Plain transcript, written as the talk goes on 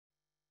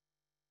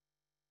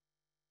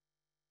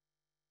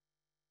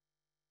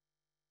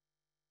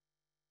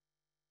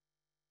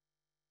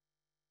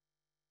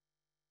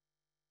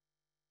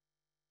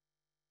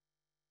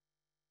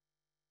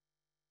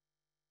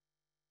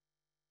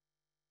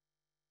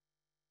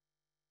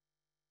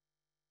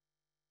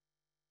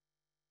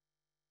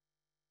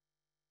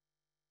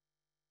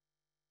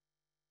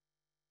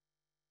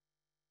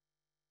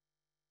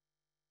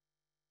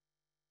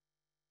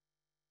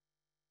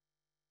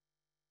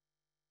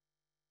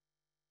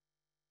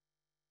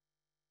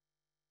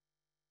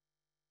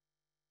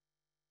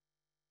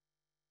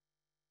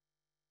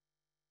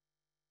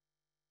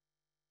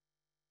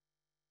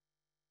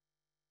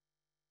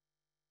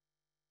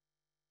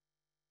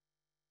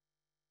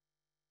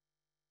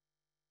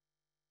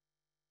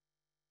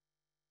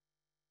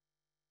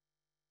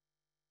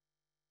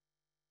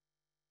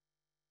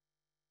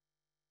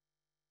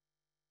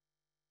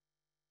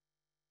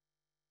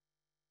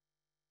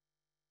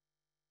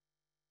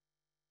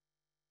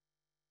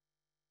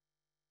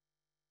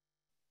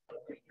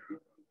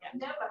I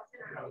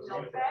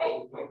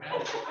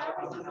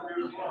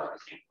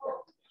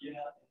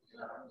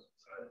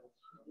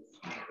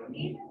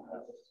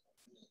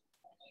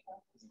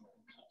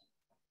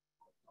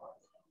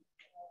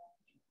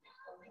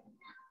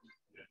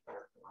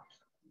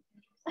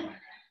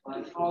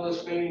call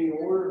this meeting to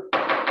order.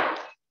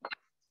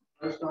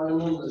 First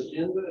item on the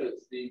agenda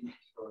is the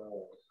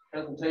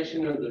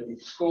presentation of the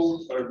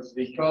school or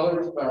the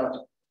colors by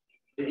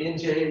the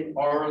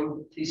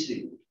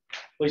NJROTC.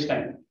 Please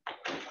stand.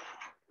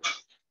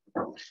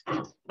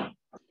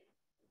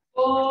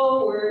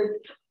 Forward,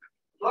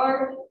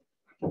 march.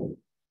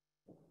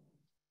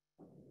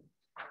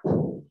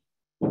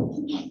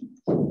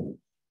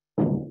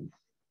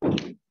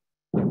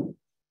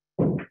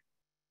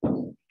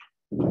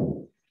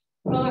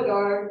 Color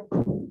guard.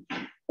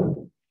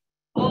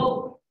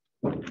 Hold.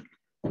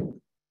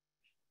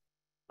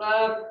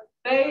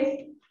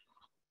 Face.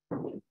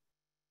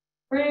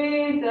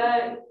 Freeze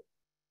that.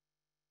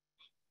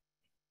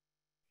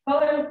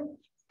 Color.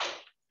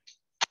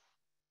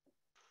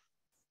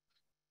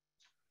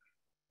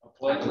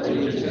 Pledge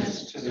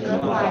allegiance to the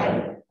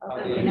flag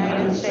of the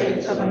United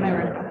States of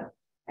America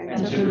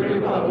and to the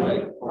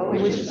republic for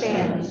which it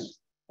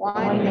stands,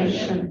 one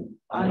nation,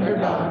 under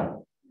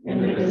God,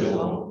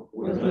 indivisible,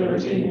 with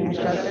liberty and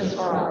justice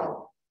for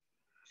all.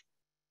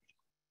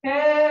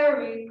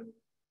 Carry.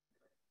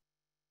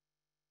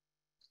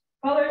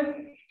 Colors.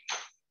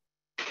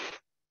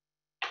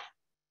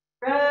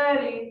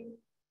 Ready.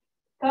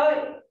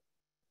 Cut.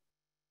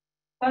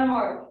 Cut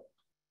march.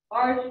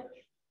 March.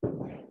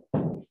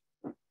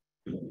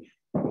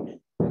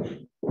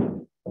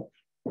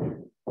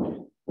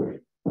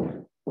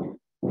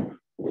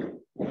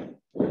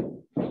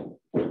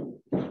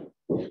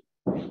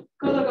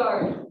 Color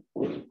guard.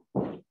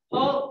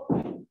 Halt.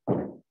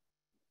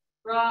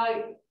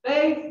 Right.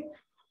 Face.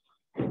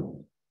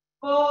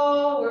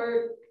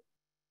 Forward.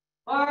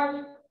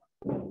 March.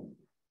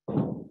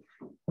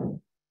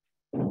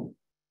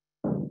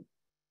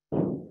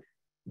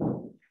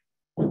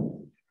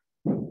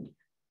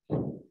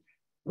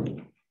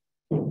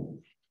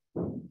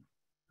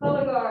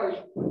 Color guard.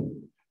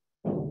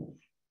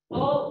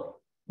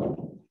 Halt.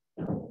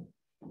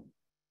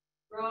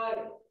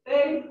 Right.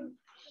 Face.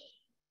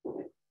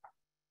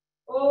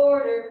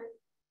 Order.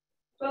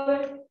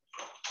 Color.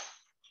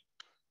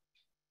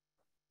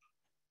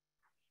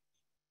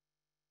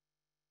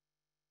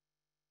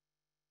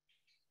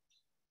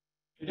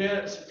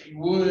 Cadets, if you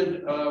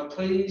would,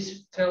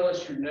 please tell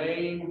us your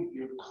name,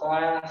 your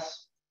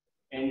class,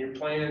 and your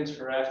plans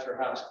for after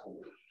high school.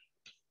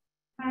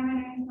 Hi, my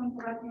name is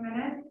Monserrat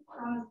Jimenez.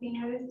 I'm a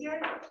senior this year.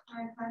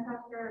 My plan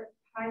after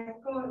high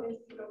school is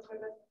to go to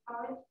the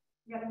college,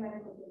 get a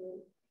medical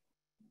degree.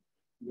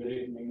 Good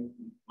evening.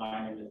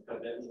 My name is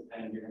Cadet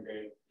Lieutenant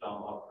Grade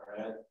John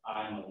Perez.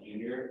 I'm a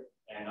junior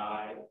and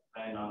I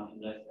plan on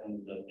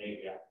enlisting the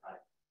Navy after high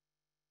school.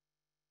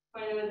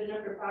 My name is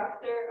Jennifer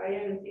Baxter. I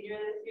am a senior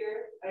this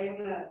year. I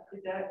am a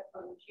cadet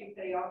Chief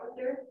Petty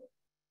Officer.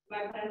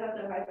 My plans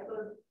after high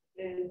school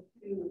is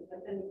to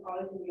attend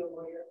college and be a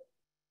lawyer.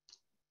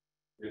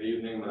 Good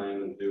evening. My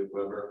name is Duke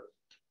Weber.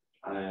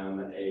 I am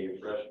a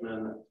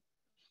freshman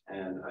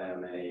and I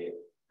am a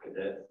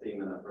cadet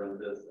seaman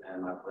apprentice,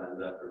 and my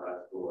plans after high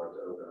school are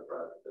to open a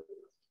private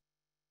business.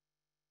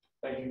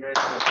 Thank you very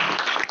much.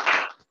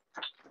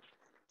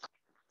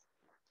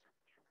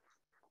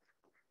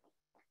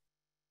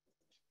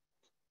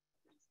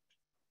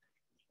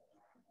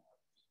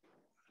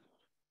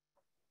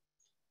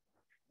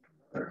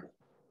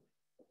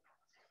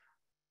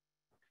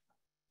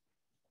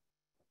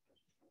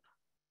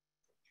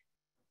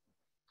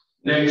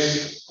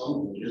 Next,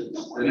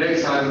 the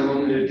next item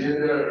on the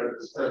agenda are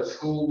the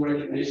school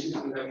recognitions.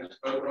 We have Mr.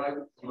 Boatwright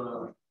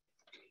from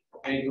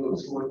Gainesville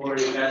School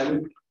Authority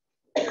Academy.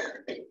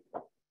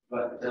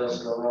 But tell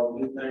us about all the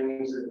new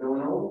things that are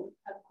going on.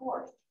 Of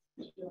course.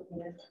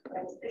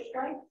 That's this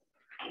right.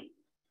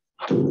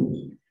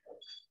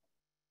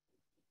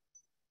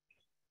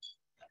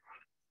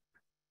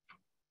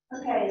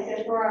 Okay,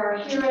 so for our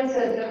Heroes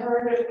of the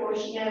Herd, of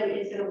course, you know,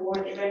 it's an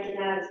award that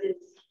recognizes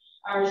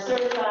our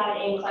certified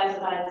and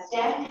classified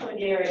staff for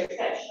their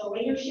exceptional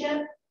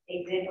leadership,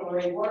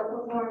 exemplary work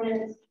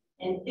performance,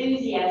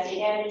 enthusiastic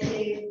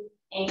attitude,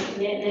 and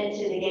commitment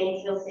to the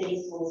Gainesville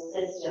City School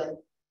System.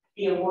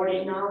 The award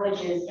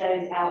acknowledges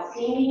those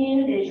outstanding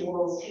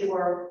individuals who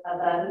are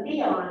above and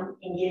beyond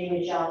in getting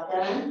the job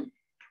done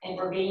and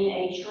for being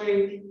a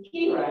true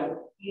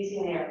hero,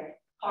 using their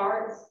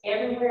hearts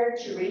everywhere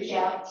to reach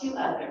out to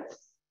others.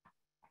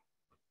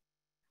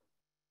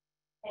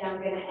 And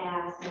I'm going to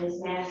ask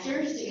Ms.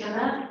 Masters to come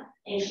up,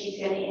 and she's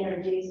going to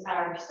introduce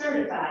our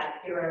certified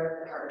hero of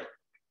the herd.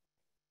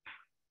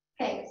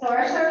 Okay, so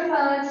our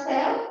certified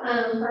staff,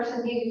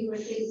 person who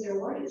receives the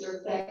award is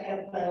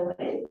Rebecca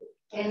Bowen.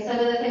 And some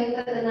of the things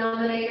that the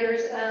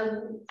nominators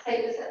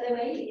statements that they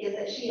made is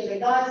that she is a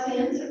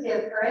godsend to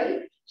fifth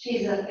grade.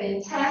 She's a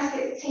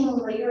fantastic team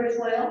leader as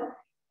well.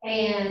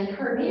 And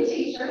her new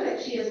teacher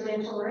that she is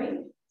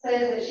mentoring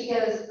says that she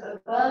goes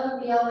above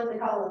and beyond the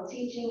call of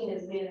teaching and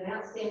has been an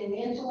outstanding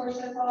mentor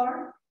so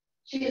far.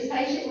 She is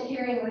patient and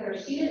caring with her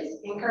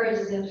students,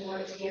 encourages them to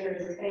work together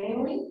as a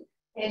family.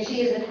 And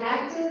she is an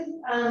active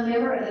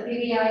member of the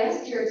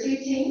PBIS Tier 2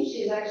 team.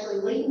 She is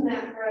actually leading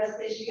that for us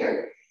this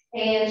year.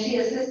 And she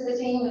assists the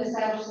team in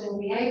establishing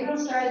behavioral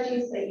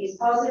strategies that use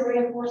positive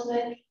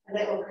reinforcement and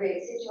that will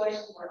create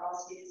situations where all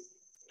students.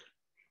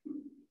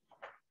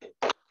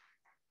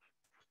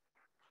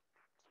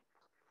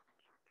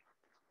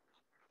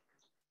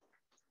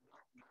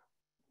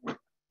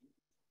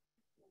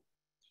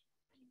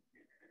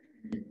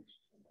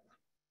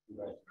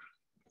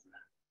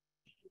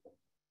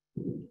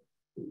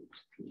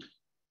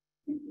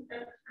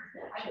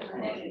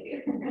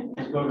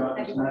 Let's go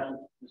around this night.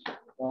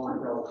 Going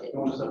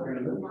us up here in a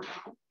minute.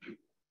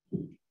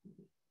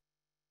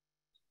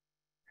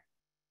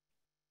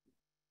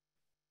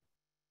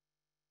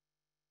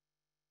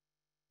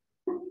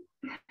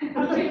 It's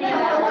okay.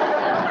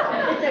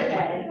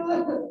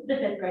 The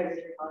fifth graders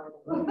are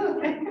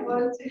fine.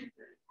 1, 2.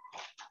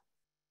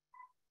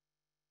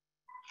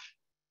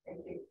 Thank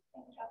you.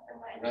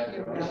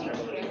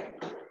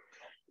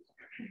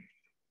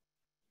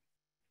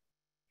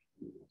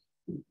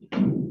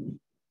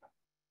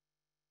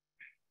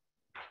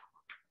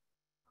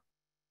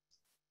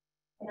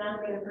 And I'm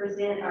going to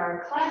present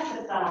our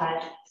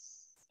classified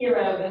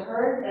hero of the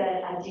herd,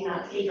 but I do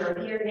not see her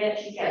here yet.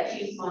 She's got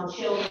 2 small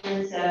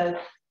children, so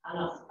I'm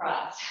not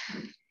surprised.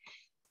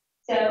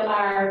 So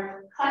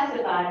our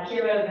classified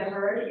hero of the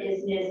herd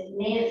is Miss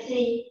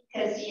Nancy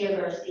Castillo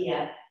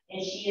Garcia,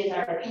 and she is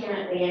our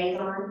parent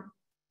liaison.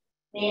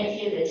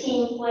 Nancy is a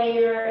team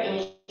player,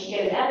 and she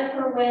goes out of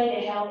her way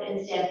to help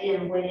and step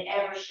in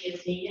whenever she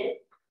is needed.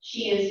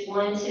 She is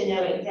one to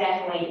know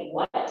exactly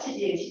what to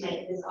do to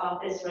make this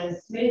office run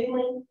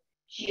smoothly.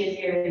 She is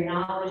very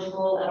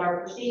knowledgeable of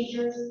our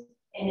procedures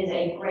and is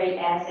a great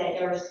asset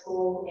to our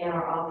school and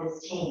our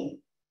office team.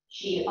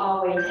 She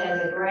always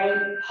has a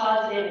great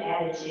positive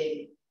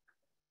attitude.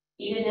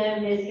 Even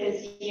though Ms.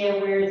 Castillo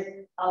wears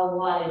a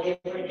lot of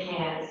different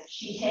hats,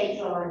 she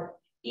takes on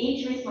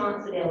each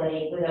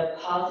responsibility with a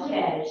positive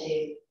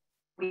attitude.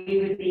 We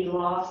would be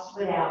lost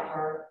without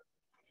her.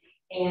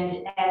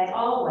 And as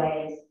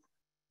always,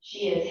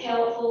 she is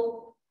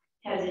helpful,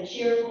 has a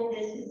cheerful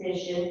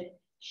disposition.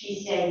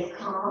 She stays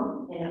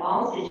calm in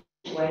all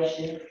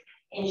situations,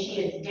 and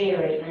she is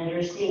very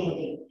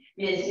understanding.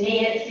 Miss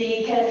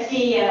Nancy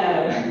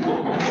Castillo.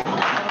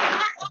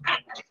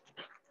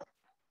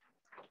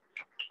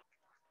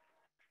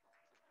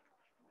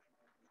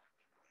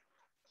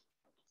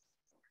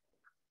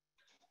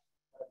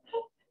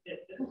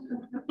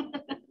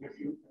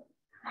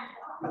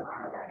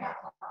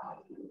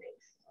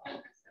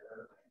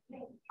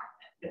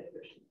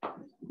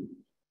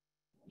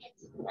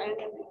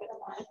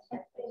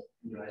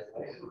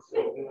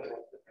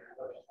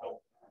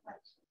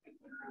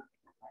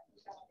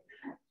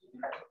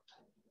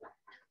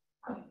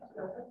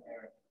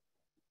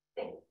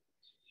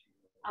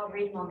 I'll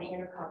read them on the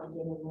intercom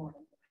again in the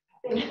morning.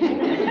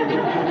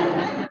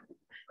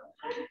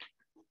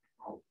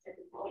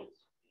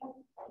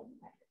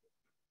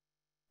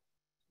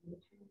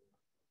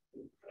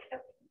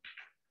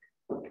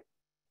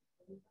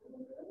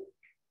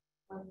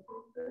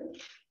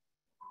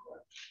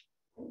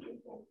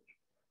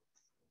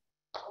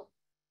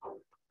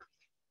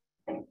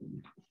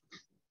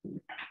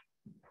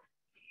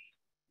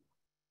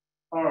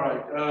 All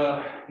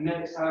right,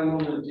 next item on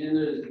the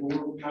agenda is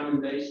more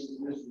commendations.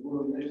 Mr.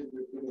 Williams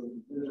is going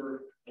to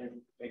deliver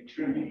a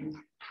tribute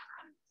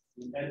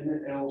to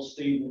Edmund L.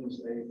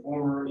 Stevens, a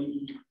former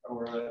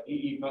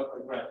EE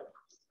Butler graduate.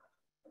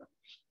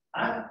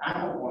 I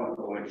don't want to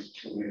go into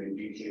too many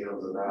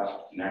details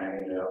about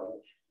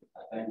 9/11.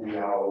 I think we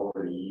all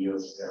over the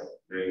years have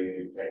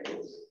read that there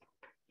was a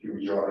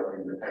huge article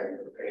in the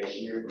paper the past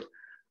year.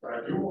 But I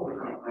do want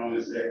to confirm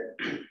is that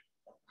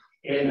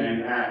Edna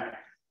and I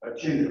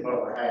attended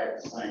Butler High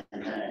at the same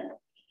time.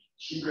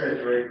 She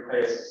graduated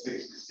class of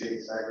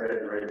 66, I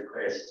graduated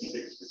class of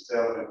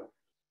 67,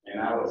 and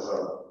I was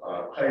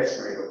a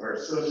classmate of her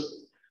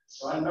sister.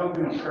 So I know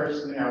them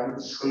personally. I went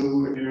to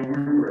school with them.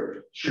 We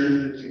were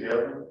children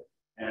together.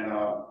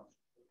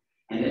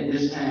 And at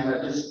this time, I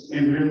just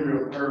in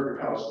memory of her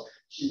because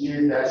she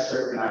did that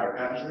serving our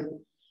country.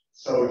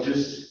 So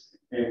just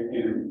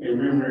in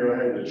memory of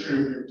her, the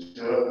tribute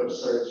to her, the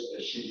service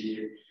that she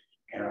did.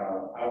 And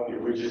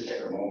if we just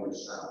take a moment of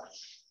silence.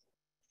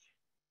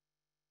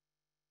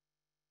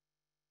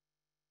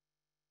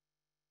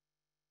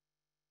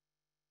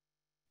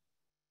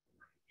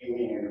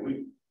 Amen. We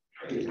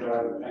praise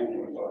God and thank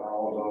Him for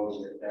all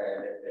those that died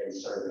that day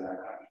serving our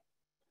country.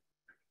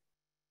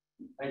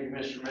 Thank you,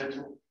 Mr.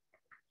 Mitchell.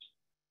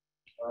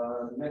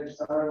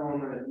 Next item on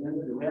the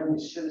agenda, do we have any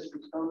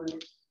citizens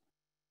comments?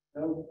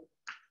 No?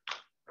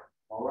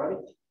 All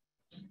right.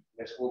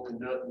 Guess we'll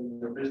conduct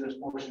the business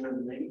portion of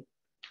the meeting.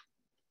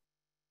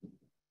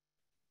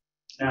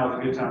 Now is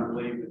a good time to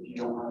leave if you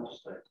don't have to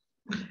stay.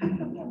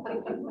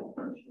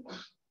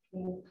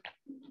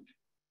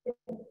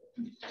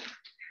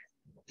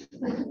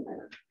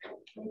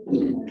 All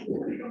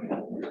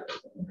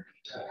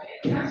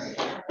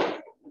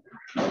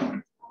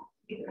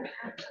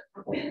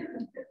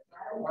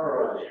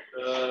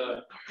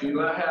right,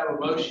 do I have a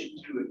motion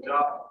to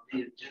adopt the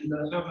agenda?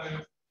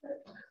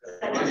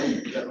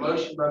 Got a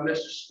motion by Mr.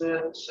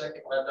 Smith,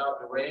 second by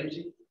Dr.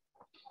 Ramsey.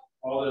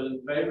 All those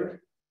in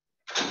favor?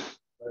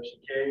 Motion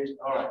carries.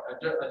 All right,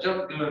 I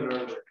jumped the gun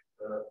earlier.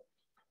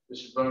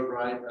 Mr.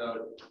 Boatwright,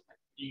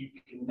 you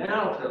can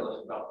now tell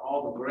us about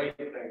all the great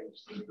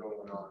things that are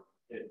going on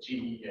at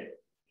GEA.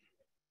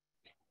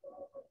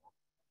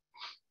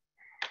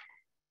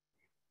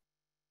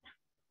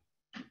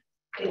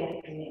 Good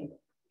afternoon.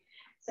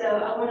 So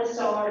I want to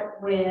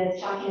start with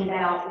talking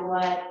about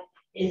what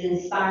is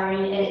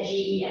inspiring at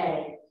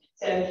GEA.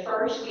 So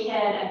first we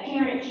had a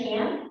parent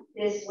camp.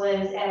 This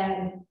was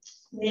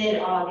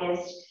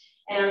mid-August,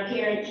 and our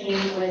parent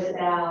camp was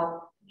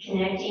about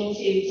connecting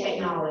to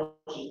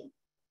technology.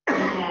 We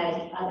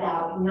had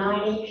about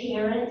 90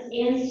 parents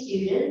and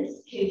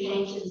students who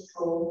came to the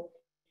school.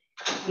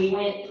 We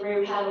went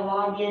through how to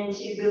log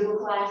into Google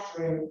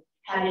Classroom,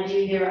 how to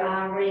do their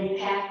iReady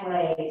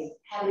pathways,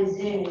 how to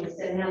Zoom.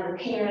 So now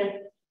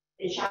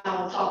the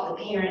child taught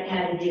the parent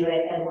how to do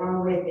it,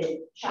 along with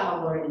the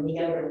child learning, the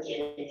younger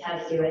kids, how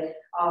to do it.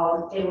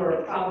 There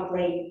were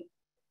probably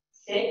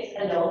 6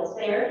 adults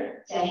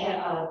there to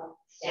help,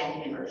 staff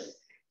members,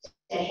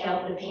 to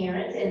help the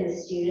parents and the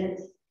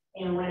students.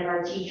 And one of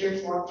our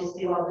teachers walked us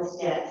through all the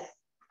steps.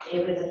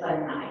 It was a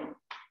fun night.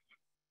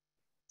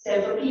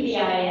 So for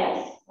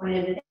PBIS, one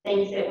of the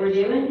things that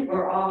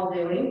we're all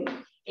doing,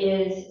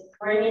 is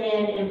bringing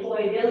in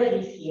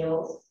employability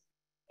skills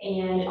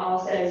and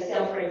also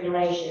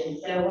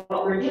self-regulation. So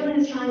what we're doing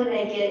is trying to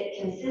make it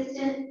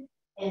consistent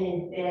and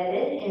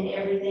embedded in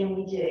everything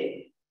we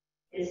do.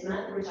 This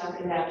month, we're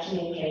talking about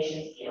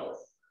communication skills.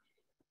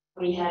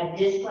 We have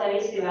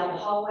displays throughout the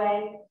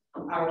hallway.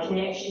 Our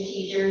connection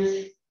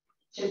teachers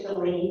took the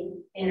lead,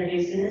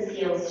 introducing the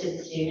skills to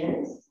the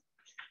students.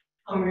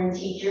 Homeroom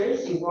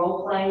teachers do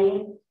role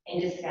playing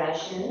and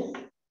discussions.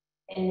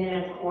 And then,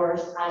 of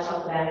course, I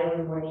talk about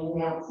every morning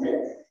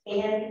announcements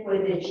and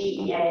with the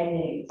GEA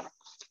news.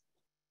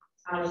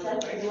 Our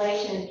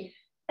self-regulation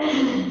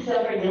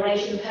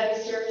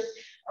posters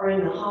are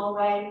in the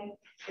hallway.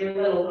 They're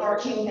little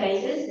cartoon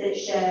faces that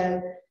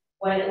show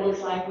what it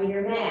looks like when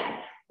you're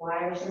mad.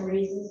 Why are some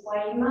reasons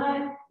why you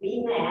might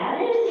be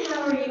mad, and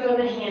how are you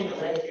going to handle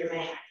it if you're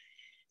mad?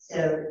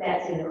 So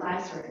that's in the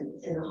classroom,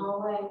 it's in the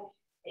hallway,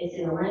 it's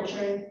in the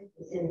lunchroom,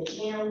 it's in the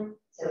gym,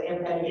 so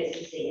everybody gets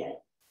to see it.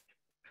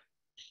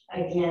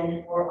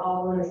 Again, we're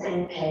all on the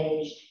same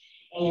page,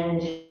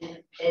 and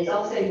it's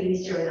also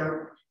used during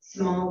our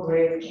small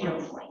group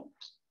counseling.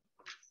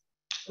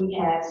 We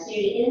have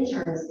student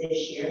interns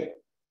this year.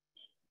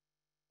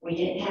 We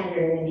didn't have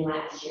very many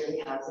last year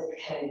because of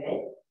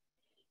COVID,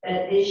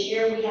 but this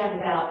year we have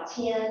about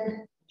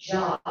 10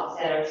 jobs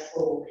at our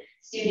school.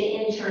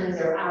 Student interns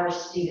are our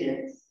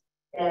students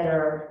that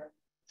are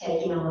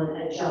taking on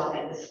a job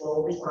at the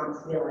school,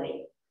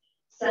 responsibility.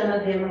 Some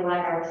of them are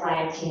like our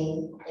flag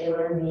team. They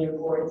learn the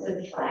importance of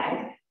the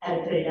flag, how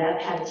to put it up,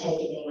 how to take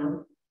it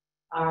down.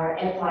 Our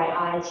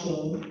FYI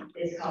team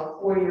is called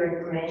For Your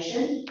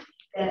Information.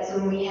 That's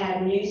when we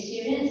have new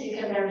students who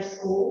come to our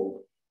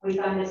school. We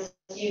find a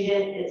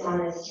student that's on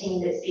this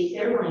team that speaks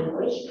their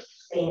language,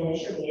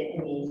 Spanish or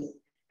Vietnamese.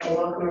 They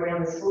walk them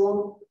around the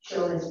school,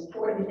 show them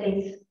important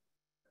things,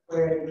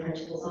 where the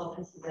principal's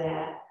office is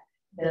at,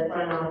 the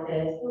front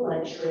office, the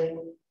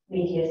lunchroom,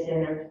 media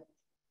center,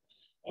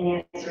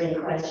 and answer any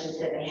questions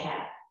that they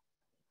have.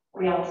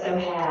 We also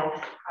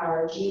have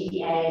our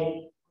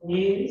GEA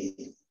news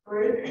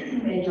group.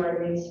 They do our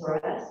news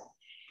for us.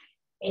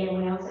 And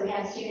we also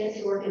have students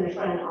who work in the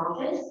front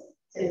office.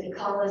 So if you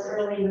call us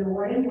early in the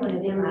morning, one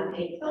of them might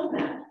pick the phone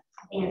up,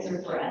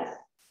 answer for us.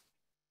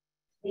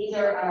 These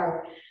are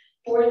our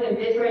 4th and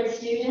 5th grade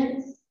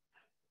students,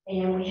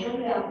 and we have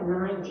about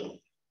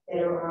 90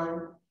 that are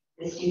on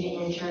the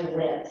student intern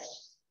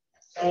list.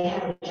 They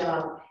have a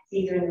job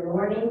either in the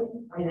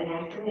morning or in the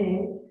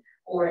afternoon,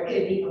 or it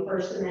could be for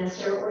first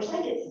semester or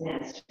second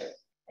semester.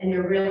 And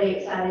they're really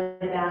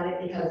excited about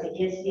it because it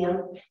gives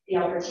them the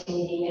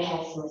opportunity to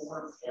have some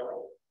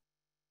responsibility.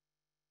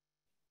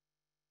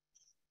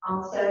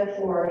 Also,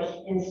 for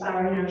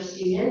inspiring our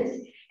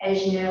students,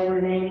 as you know, we're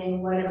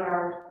naming one of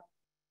our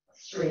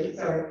streets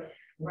or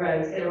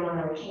roads that are on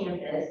our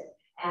campus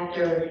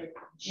after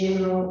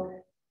General.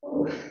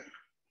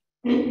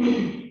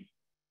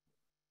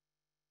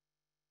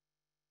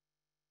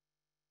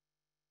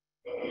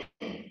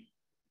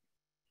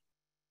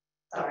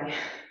 Sorry.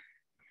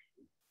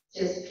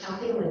 Just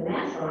talking with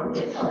math on,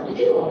 it's hard to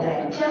do all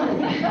that, I'm telling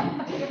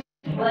you.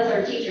 Bless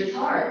our teachers'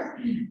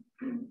 hearts.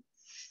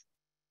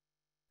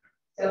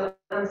 So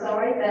I'm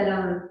sorry, but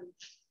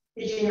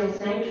the general's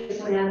name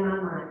just went out of my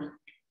mind.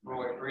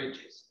 Roy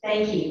Bridges.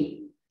 Thank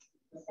you.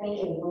 I was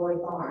thinking Roy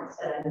Barnes,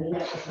 but I knew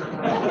that was not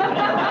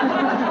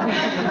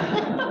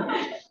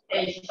right.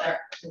 Thank you, sir.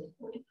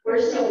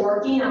 We're still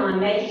working on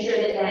making sure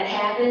that that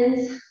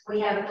happens. We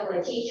have a couple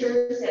of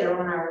teachers that are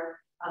on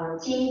our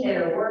team that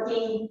are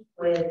working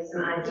with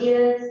some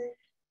ideas,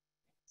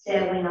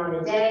 settling on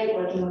a date,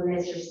 working with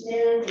Mr.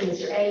 Smith and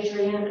Mr.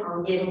 Adrian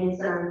on getting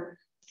some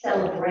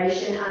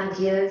celebration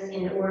ideas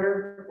in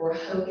order. We're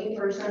hoping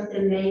for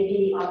something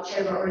maybe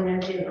October or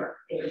November,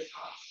 fingers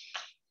crossed.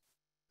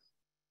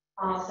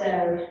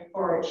 Also,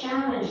 for our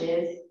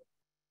challenges,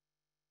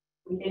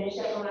 we finished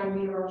up on our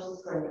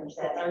universal screeners.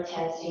 That's our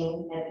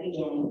testing at the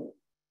beginning.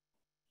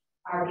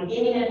 Our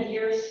beginning of the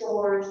year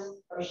scores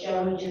are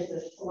showing just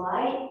a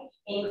slight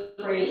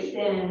increase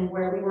than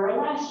where we were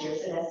last year,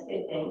 so that's a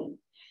good thing.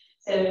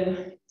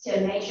 So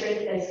to make sure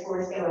that those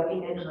scores go up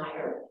even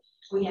higher,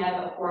 we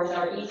have, of course,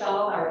 our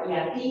ESOL, our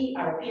EIP,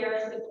 our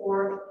peer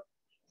support,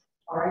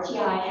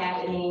 RTI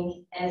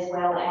happening, as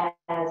well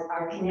as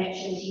our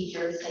connection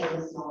teachers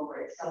taking small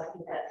groups. So I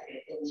think that's a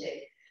good thing too.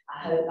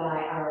 I hope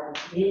by our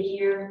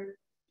mid-year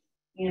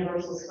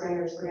universal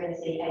screeners, we're going to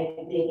see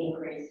a big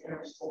increase in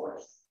our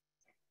scores.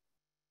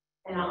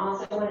 And I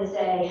also want to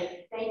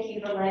say thank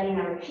you for letting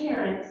our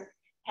parents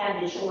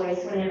have the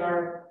choice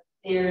whenever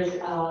there's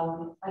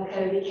a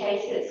COVID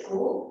case at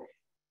school,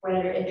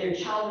 whether if their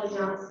child is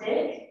not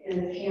sick,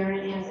 then the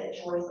parent has that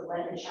choice to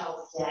let the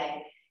child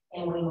stay.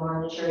 And we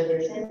monitor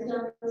their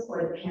symptoms,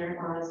 or the parent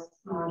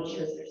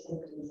monitors their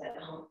symptoms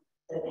at home.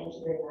 So thank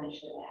you very much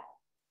for that.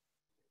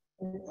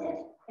 And that's it.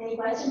 Any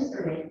questions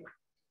for me?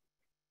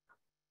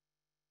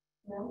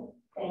 No?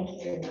 Thank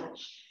you very much.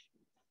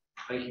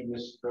 Thank you,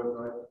 Mrs.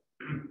 Bogart.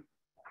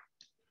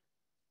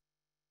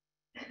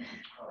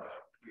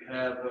 We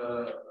have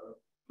a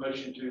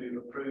motion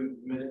to approve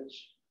minutes.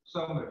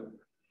 So moved.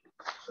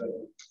 So,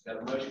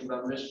 got a motion by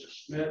Mr.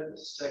 Smith, a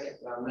second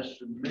by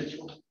Mr.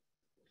 Mitchell.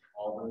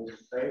 All those in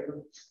favor?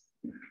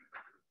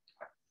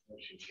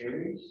 Motion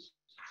carries.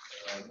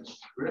 Mr.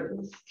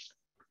 Griffin.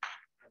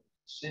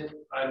 Consent,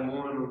 item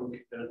 1 on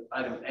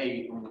item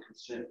 8 on the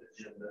consent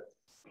agenda.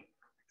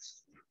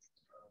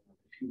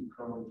 If you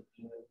come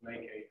and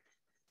make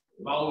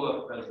a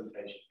follow-up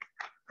presentation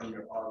from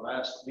our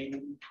last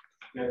meeting.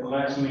 At the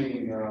last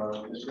meeting,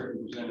 Ms.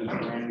 Griffin presented the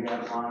brand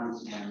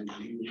guidelines and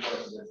she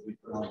requested that we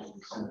put on the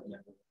consent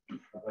agenda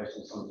based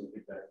on some of the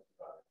feedback.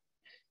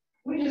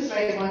 We just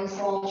made one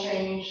small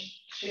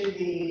change to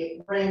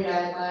the brand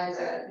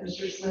guidelines at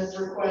Mr. Smith's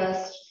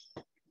request.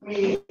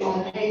 We,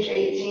 on page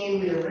 18,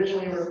 we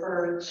originally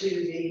referred to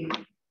the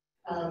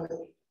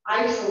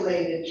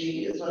isolated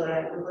G is what I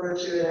refer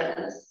to it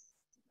as.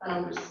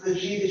 It's the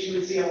G that you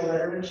would see on the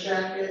letterman's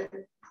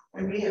jacket.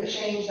 And we have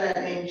changed that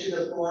name to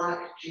the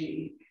block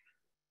G.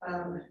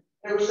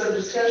 There was some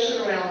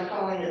discussion around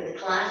calling it the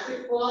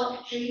classic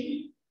block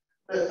G,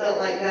 but felt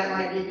like that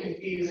might be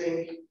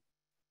confusing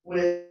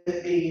with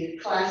the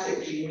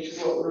classic G, which is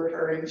what we're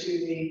referring to.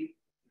 The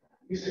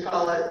used to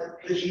call it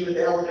the G with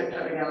the elephant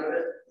coming out of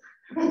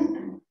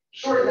it.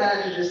 Shorten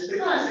that to just the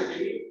classic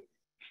G,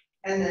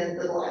 and then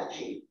the block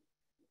G.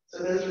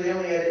 So those are the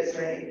only edits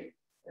made,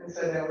 and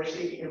so now we're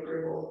seeking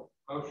approval.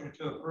 Motion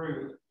to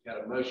approve.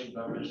 Got a motion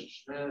by Mr.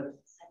 Smith.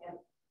 Second.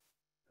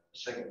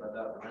 Second by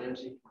Dr.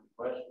 Ramsey. Any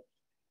questions?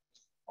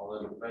 All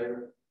those in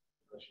favor?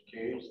 Motion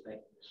carries. Thank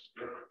you, Mr.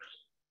 Griffin.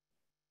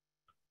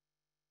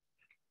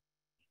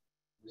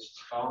 Mrs.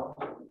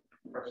 Collins,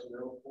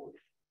 personnel report.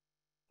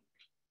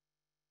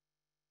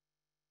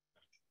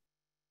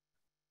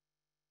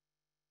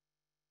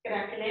 Good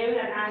afternoon,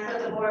 and ask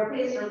that the board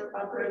please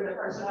approve the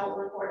personnel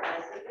report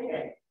as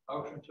submitted.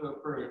 Motion to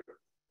approve.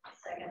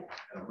 Second.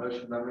 A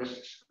motion by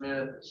Mr.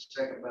 Smith,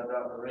 second by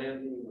Dr.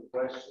 Ramsey. Any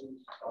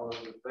questions? All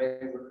those in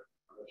favor?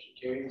 Motion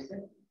carries.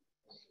 Thank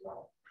you.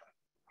 All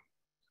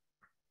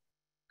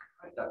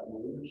right, Dr.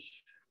 Williams.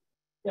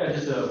 Yeah,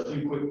 just a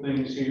few quick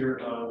things here.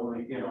 When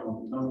we get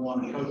on number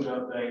 1, coach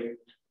update.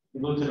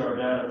 We looked at our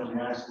data from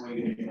last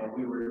week, and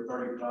we were at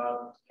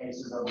 35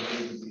 cases, I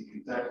believe is the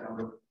exact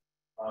number,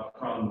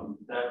 from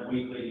that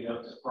week leading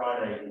up to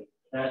Friday.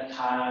 That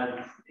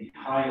tied the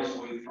highest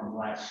week from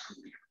last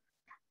week.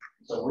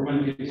 So we're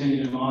going to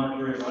continue to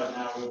monitor it. Right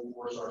now, we, of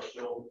course, are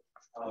still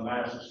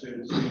master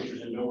students,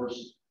 teachers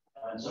indoors.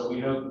 And so we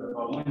hope that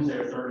by Wednesday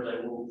or Thursday,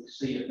 we'll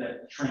see if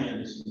that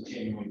trend is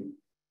continuing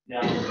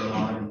down the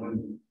line.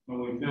 When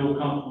we feel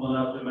comfortable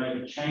enough to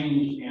make a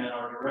change in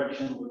our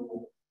direction, we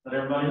will let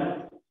everybody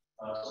know.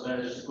 So that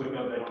is just a quick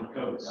update on the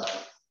COVID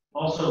side.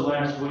 Also,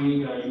 last week,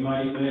 you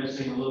may have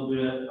seen a little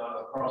bit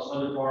across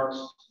other parts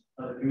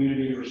of the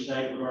community or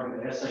state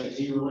regarding the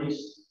SAT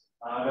release.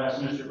 I've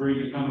asked Mr.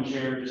 Green to come and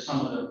share just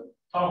some of the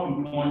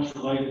talking points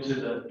related to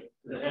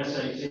the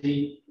SAT.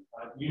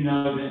 You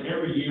know that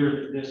every year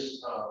that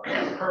this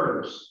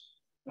occurs,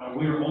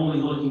 we are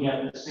only looking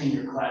at the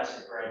senior class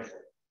that graduate.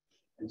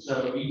 And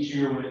so each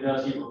year when it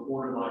does get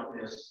reported like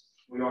this,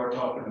 we are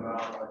talking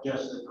about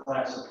just the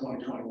class of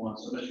 2021.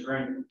 So Mr.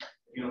 Green,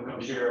 you know,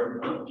 come share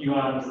a few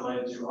items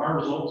related to our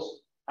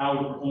results, how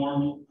we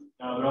performed,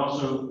 but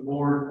also the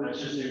board.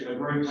 It's just a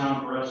great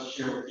time for us to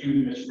share with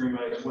you, Mr.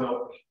 Greenway, as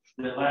well,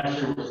 that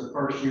last year was the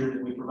first year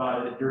that we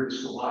provided it during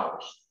school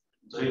hours.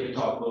 So he can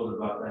talk a little bit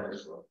about that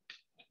as well.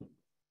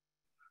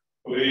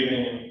 Good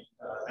evening.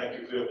 Thank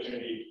you for the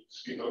opportunity to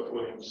speak, Dr.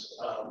 Williams.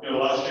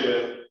 Last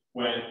year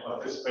when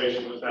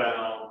participation was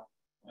down,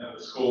 and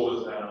the score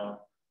was down,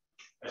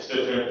 I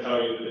stood here and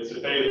tell you that it's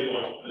a data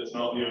point, but it's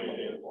not the only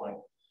data point.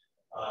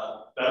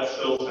 That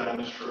still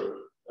stands true.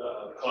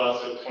 The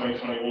class of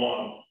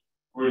 2021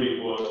 really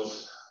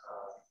was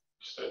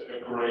just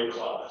a great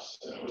class,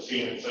 and it was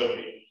seen in so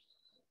many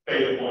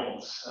data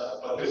points.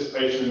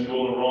 Participation in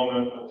dual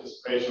enrollment,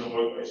 participation in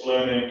work-based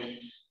learning,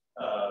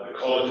 the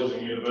colleges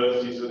and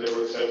universities that they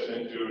were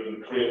accepted into,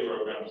 and the career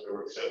programs they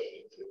were accepted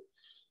into.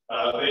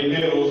 They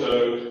did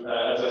also,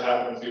 as it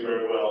happens, do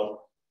very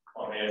well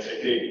on the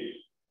SAT.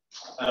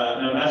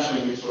 Now,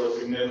 nationally, we saw a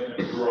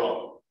significant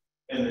drop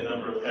in the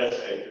number of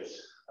test takers.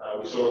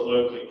 We saw it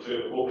locally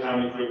too. Hall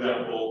County, for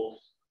example,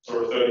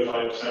 saw a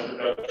 35%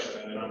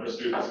 reduction in the number of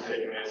students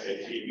taking the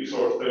SAT. We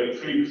saw a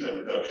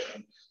 33%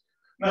 reduction.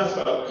 And that's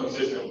about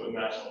consistent with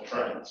national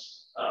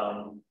trends.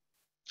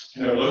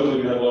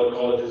 Locally, we had a lot of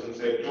colleges in the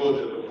state of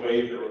Georgia that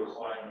waived the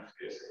requirement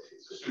for the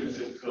SAT. So students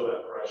didn't feel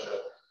that pressure.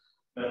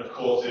 Then, of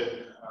course, in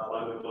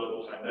light of the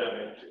global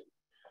pandemic,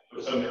 there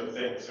were so many other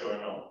things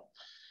going on.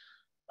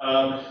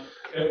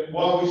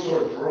 While we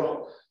saw a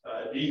drop,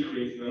 a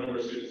decrease in the number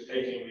of students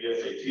taking the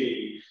SAT,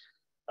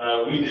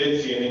 we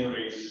did see an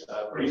increase, a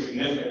pretty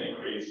significant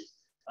increase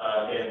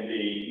in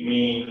the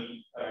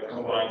mean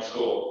combined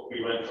score.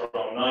 We went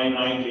from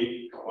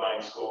 990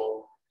 combined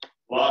score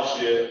last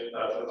year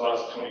for the class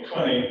of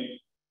 2020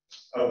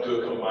 up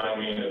to a combined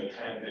mean of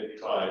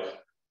 1055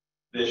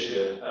 this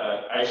year.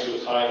 Actually, it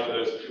was high for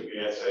those who took the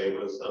essay,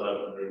 was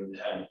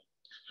 1110.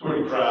 So we're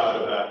really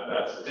proud of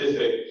that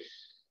statistic.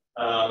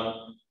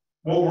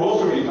 What we're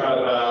also really proud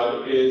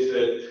about is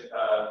that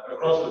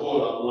across the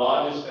board, our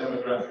largest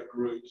demographic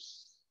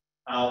groups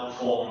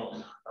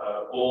outperformed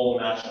all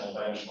national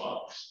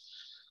benchmarks.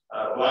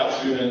 Black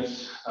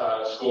students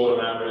scored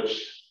on average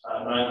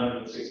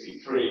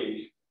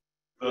 963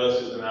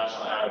 versus the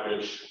national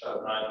average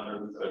of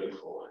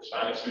 934.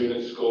 Hispanic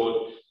students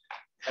scored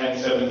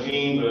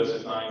 1017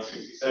 versus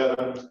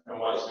 967, and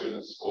white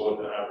students scored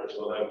an average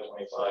of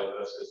 1125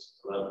 versus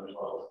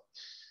 1112.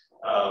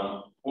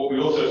 What we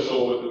also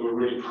saw that we're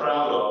really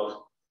proud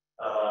of,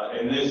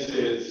 and this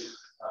is,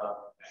 I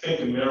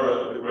think, a mirror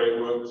of the great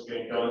work that's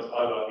being done as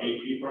part of our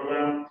AP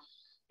program,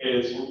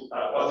 is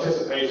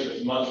participation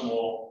is much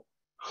more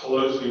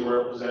closely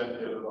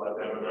representative of our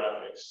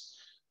demographics.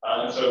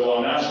 And so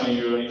while nationally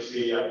you only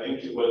see, I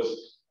think it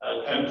was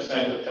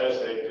 10% of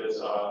test takers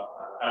are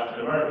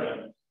African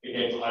American, in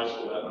Gainesville High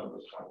School that number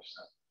was 20%.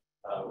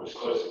 Which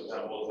closely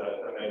resembles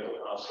that makeup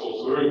in our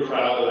schools. So we're very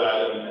proud of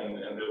that, and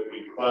that we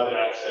provided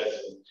access,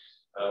 and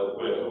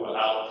we're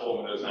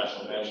outperforming those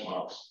national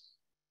benchmarks.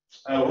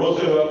 We're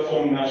also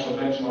outperforming national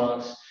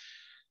benchmarks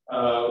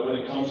when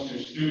it comes to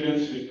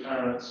students whose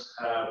parents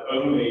have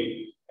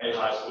only a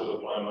high school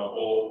diploma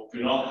or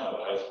do not have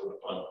a high school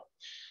diploma.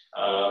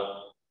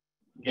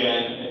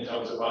 Again, in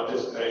terms of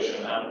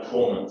participation and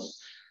performance,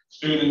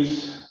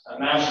 students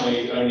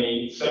nationally,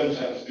 only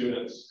 7% of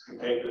students who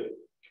take the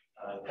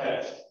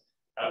test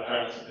have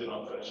parents who did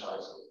not finish high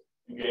school.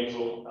 In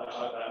Gainesville,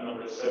 that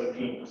number is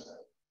 17%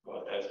 of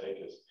our test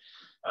takers.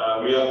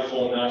 We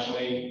outperform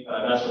nationally,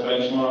 national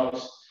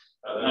benchmarks.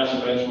 The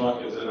national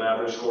benchmark is an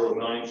average score of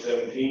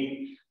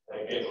 917.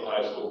 In Gainesville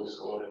High School, we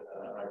scored an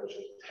average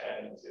of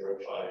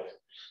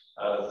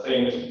 1005. The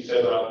thing is to be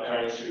said about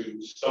parents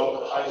who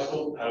stopped high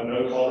school, have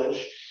no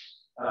college.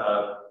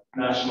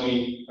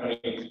 Nationally,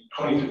 that's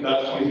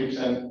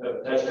 23%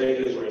 of test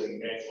takers, whereas in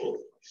Gainesville,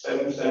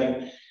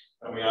 7%.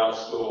 And we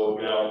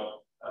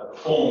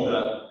outperformed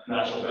that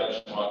national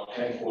benchmark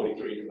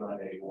 1043 to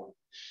 981.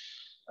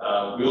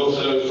 We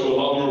also saw a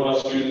lot more of our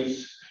students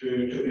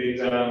who took the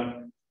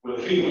exam with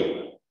a fee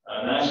waiver.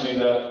 Nationally,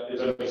 that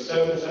is only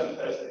 7% of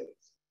test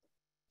takers.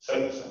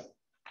 7%.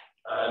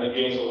 And in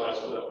Gainesville High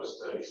School, that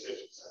was 36%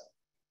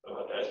 of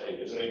our test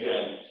takers. And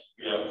again,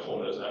 we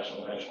outperformed those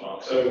national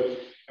benchmarks. So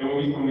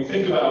when we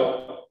think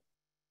about,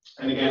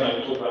 and again,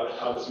 I talk about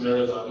how this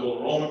mirrors our dual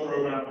enrollment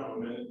program,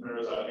 how it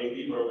mirrors our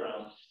AP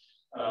program.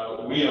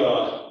 We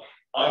are,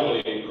 I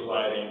believe,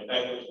 providing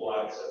equitable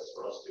access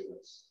for our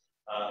students.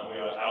 We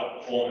are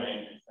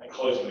outperforming and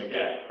closing the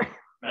gap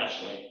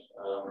nationally.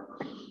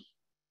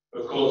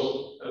 Of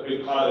course, a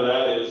big part of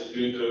that is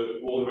due to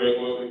all the great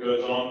work that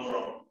goes on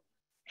from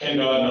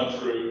kindergarten up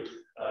through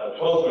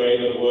 12th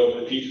grade and the work of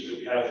the teachers that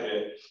we have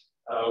here.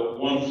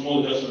 One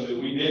small adjustment that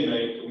we did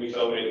make, that we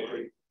felt made a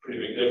pretty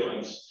big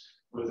difference,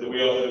 was that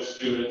we offered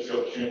students the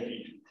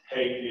opportunity to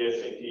take the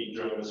SAT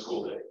during the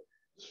school day.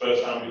 It's the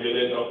first time we did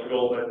it. Dr.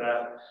 Gold did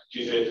that.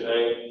 She's here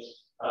today.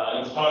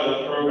 And as part of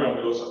that program,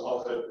 we also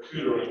offered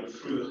tutoring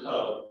through the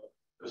hub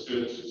for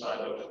students who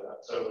signed up for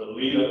that. So the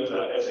lead up to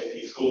that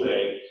SAT school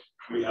day,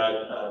 we had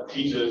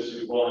teachers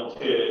who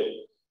volunteered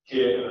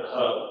here in the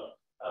hub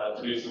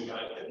to do some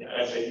kind of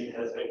SAT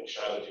test taking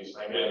strategies.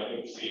 And again, I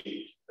think we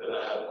see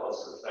that had a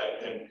positive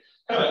effect and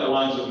kind of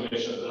aligns with the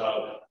mission of the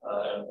hub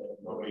and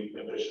what we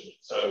envisioned.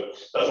 So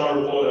that's my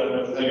report. I don't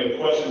know if there's any other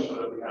questions, but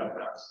I'd be happy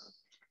to answer.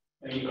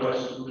 Any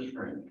questions, Mr.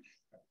 Spring?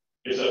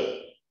 Yes, sir.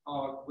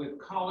 With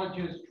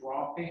colleges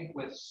dropping,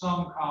 with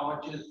some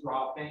colleges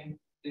dropping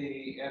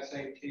the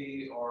SAT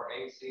or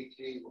ACT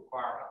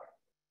requirement,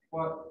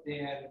 what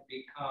then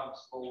becomes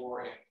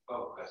more in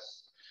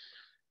focus?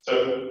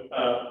 So,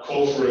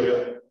 course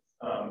rigor,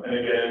 and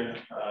again,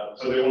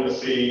 so they want to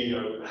see, you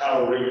know,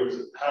 how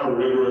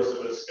rigorous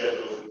of a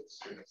schedule the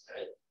students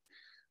take.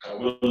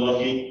 We're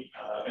lucky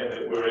in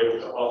that we're able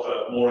to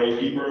offer more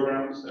AP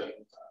programs than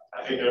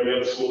I think every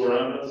other school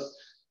around us,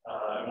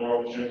 and more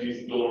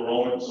opportunities to build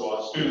enrollment. So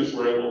our students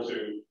were able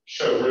to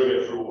show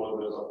rigor through all of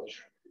those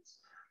opportunities.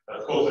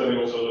 Of course, then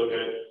they also look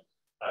at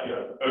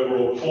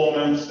overall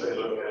performance. They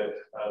look at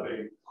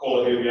the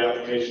quality of the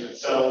application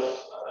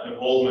itself,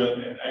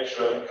 involvement in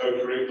extra and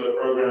co-curricular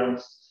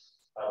programs,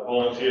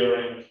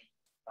 volunteering,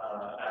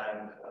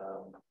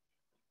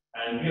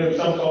 and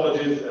some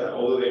colleges,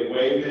 although they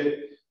waived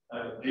it,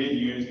 did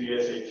use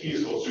the SAT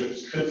score.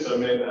 Students could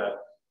submit that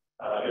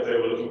if they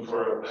were looking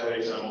for a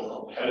place in a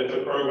more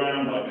competitive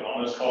program, like an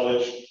honors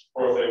college,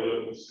 or if they were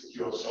looking to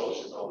secure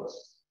scholarship dollars.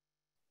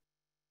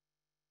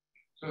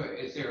 So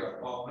is there a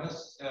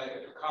bonus if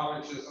a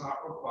college does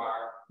not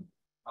require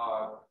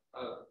a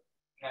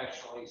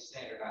nationally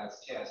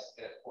standardized test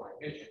for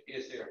admission?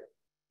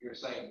 You're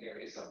saying there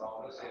is a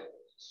bonus if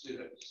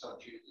students so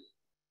chooses?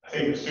 I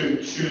think if the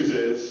student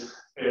chooses,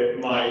 it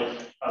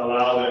might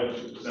allow them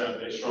to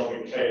present a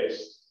stronger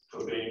case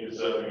for being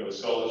deserving of a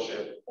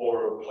scholarship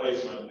or a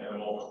placement in a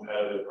more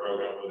competitive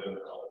program within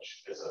the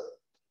college. Yes, sir.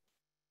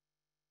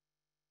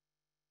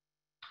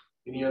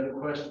 Any other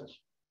questions?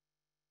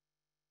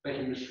 Thank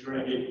you, Mr.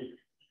 Green.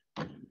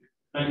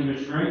 Thank you,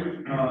 Mr.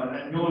 Green.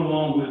 Going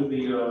along with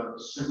the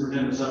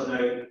superintendent's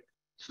update,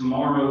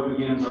 tomorrow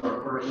begins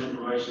our first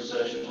information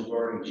session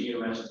regarding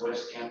GMS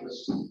West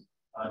Campus.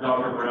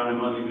 Dr. Brown and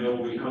Moneyville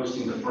will be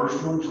hosting the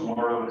first one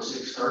tomorrow at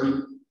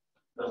 6:30.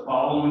 The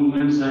following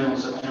Wednesday on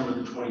September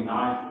the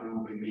 29th, we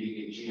will be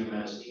meeting at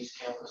GMS East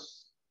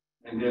Campus.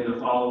 And then the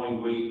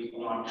following week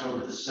on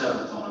October the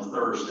 7th on a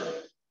Thursday,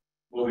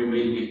 we'll be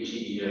meeting at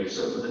GEA.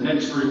 So for the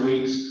next 3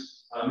 weeks,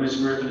 Ms.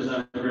 Griffin has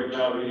done a great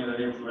job of getting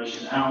that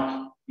information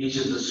out. Each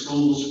of the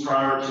schools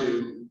prior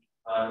to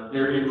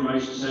their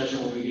information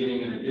session will be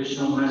getting an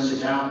additional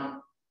message out.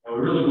 And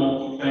we really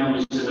want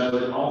families to know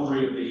that all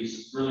 3 of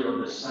these really are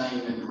the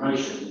same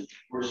information.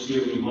 We're just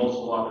giving you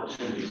multiple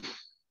opportunities.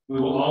 We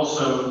will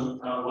also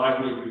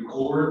likely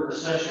record a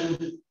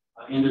session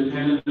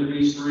independent of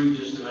these 3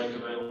 just to make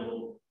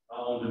available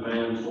on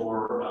demand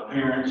for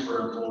parents, for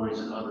employees,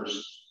 and others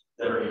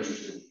that are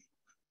interested.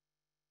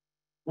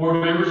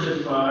 Board members,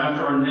 if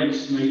after our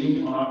next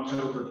meeting on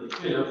October the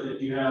 5th,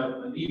 if you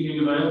have an evening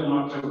available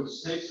on October the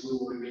 6th, we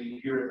will be meeting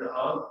here at the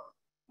hub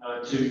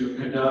to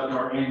conduct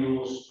our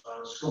annual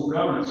school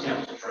governance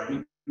council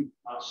training,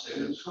 not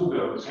student, school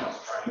governance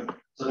council training.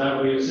 So that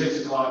will be at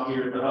 6 o'clock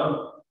here at the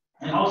hub.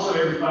 And also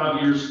every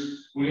 5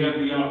 years, we have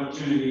the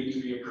opportunity to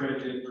be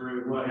accredited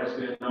through what has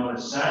been known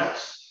as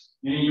SACS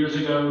many years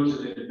ago, to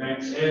the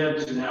Advanced Ed,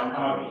 to now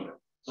COGI.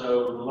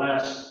 So the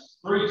last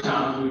 3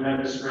 times we've had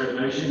this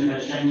accreditation, it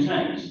has changed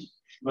names,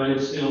 but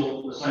it's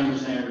still the same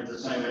standard, the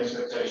same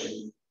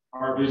expectation.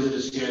 Our visit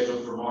is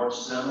scheduled for March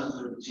 7th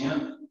through the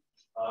 10th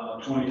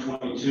of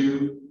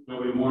 2022.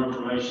 There'll be more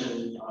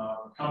information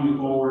coming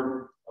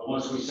forward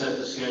once we set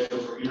the schedule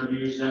for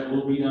interviews. That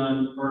will be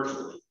done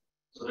virtually,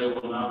 so they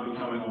will not be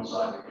coming on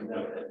site to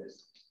conduct that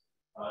visit.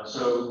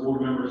 So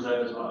board members, that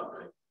is my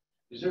update.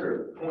 Is there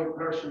a point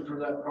person for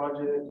that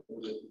project?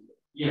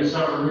 Yes,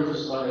 Dr. Rufus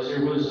is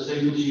here with us this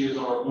evening. She is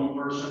our point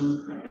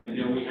person, and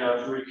then we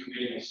have 3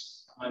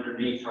 committees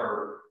underneath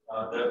her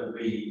that will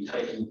be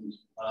taking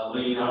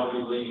lead. I'll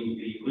be leading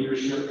the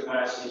leadership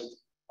capacity.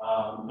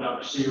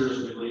 Dr. Sears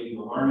will be leading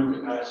the learning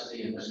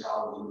capacity, and Ms.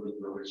 Collins will lead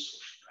the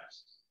resource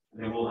capacity.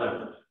 And then we'll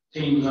have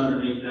teams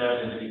underneath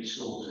that in each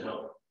school to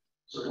help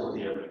support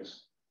the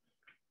evidence.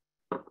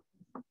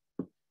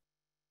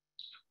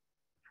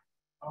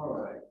 All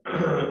right.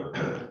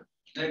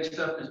 Next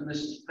up is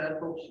Mrs.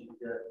 Peppel. She's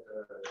got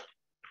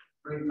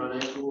 3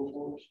 financial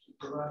reports to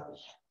provide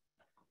us.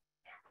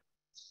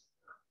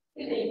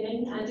 Good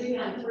evening. I do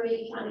have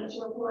 3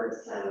 financial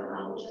reports, so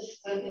I'll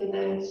just go through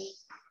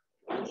those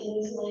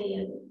continuously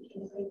and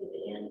conclude at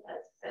the end if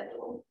that's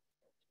acceptable.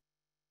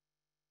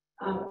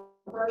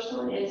 The first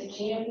one is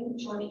June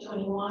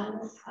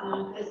 2021's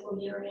fiscal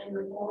year-end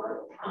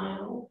report,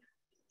 final.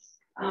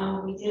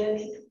 We did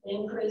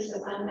increase the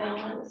fund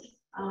balance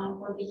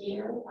for the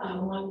year,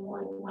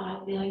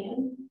 1.5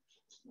 billion,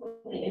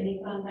 with the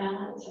ending fund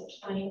balance of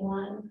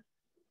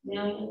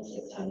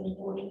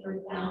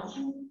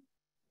 21,643,000.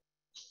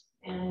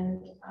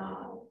 And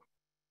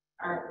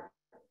our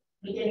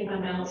beginning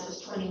fund balance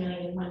was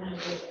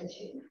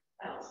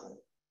 20,102,000.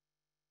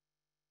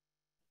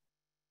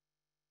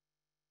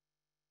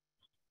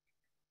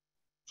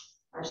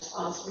 Our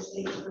SPOS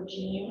receipts for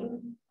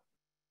June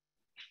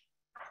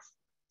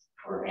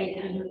were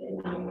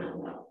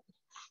 $891.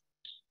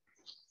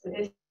 So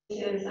this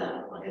is,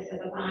 like I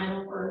said, the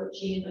final for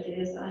June, but it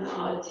is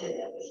unaudited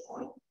at this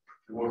point.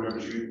 The board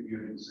members, you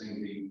can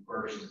see the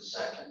first and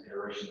second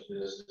iteration of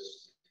this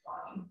is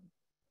fine.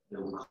 It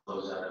will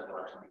close out at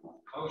 521.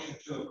 Motion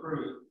to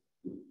approve.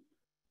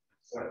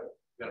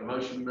 Got a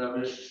motion by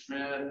Mr.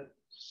 Smith,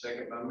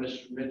 second by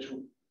Mr.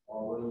 Mitchell.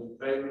 All those in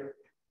favor?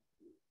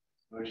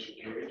 Motion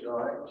carries. All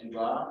right,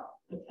 July.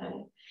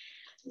 Okay.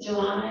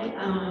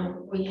 July,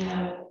 we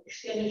have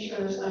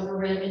expenditures over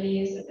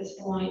revenues at this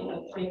point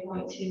of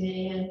 3.2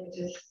 million, which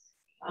is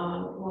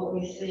what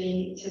we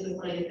see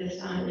typically at this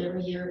time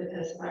every year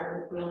because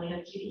we only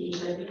have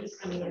QPE revenues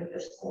coming in at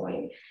this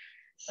point.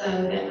 So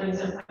that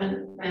brings our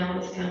fund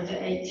balance down to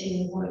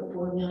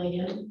 18.4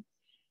 million.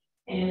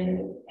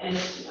 And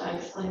as I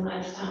explained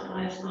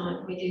last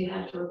month, we do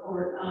have to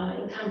report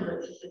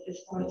encumbrances at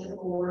this point to the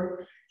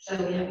board. So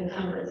we have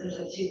encumbrances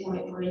of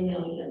 2.3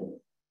 million.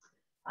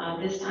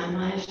 This time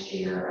last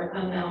year, our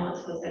fund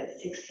balance was at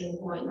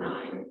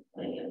 16.9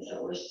 million.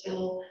 So we're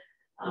still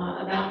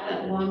about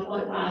that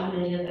 1.5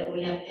 million that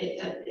we have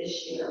picked up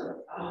this year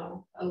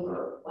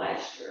over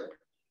last year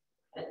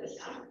at this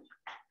time.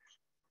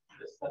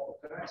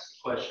 Can I ask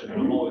a question?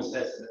 And I'm always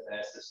hesitant to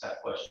ask this kind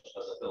of question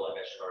because I feel like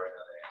I should already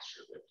know the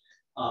answer.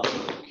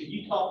 But can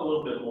you talk a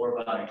little bit more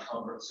about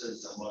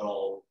encumbrances and what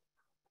all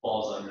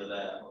falls under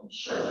that?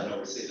 Sure. I know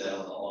we see that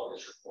on the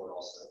August report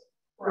also.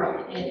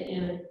 Right,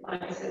 and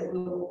like I said,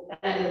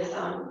 that is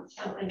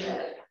something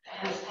that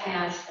has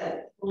passed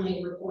that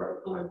we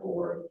report going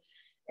forward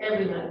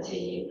every month to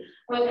you.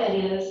 What that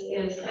is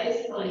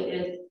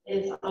basically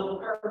it's all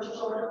the purchase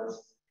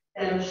orders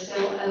that are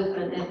still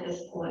open at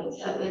this point.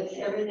 So it's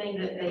everything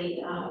that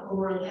the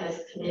board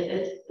has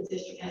committed, the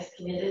district has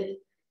committed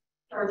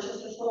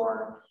purchases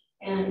for.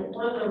 And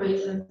one of the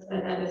reasons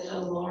that is so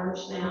large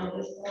now at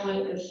this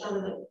point is some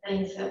of the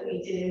things that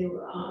we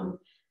do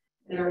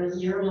that are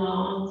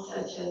year-long,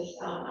 such as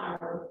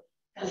our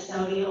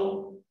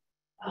custodial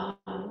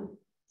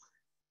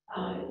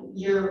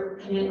year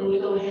commitment. We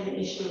go ahead and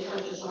issue a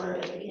purchase order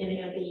at the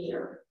beginning of the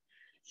year.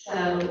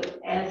 So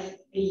as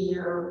the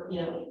year,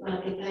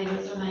 monthly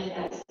payments are made,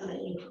 that's going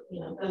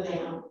to, go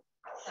down.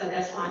 So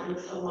that's why it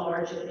looks so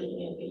large at the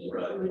beginning of the year.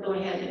 Right. We go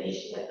ahead and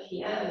issue that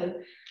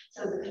PO. So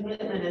the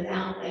commitment is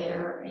out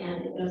there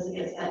and it goes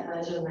against that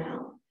budget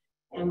amount.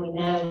 And we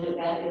know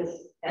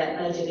that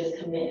budget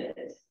is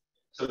committed.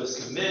 So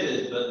it's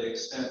committed, but the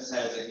expense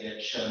hasn't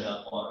yet shown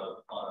up on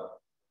a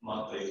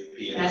monthly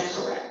PO. That's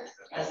correct.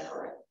 That's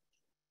correct.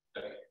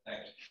 Okay,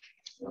 thank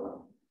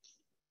you.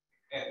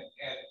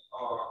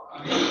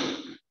 I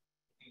mean,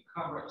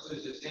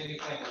 encumbrances, is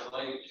anything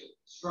related to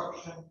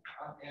construction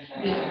in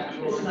that?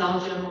 Yeah, this is all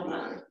general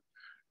fund.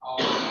 All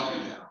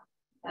general.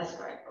 That's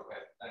correct.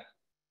 Okay, thank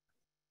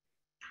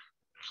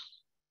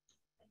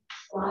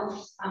you.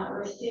 Lots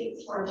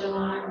receipts for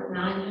July are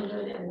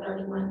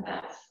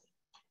 931,000.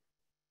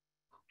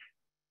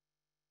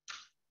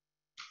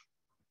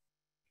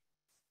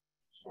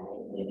 Okay,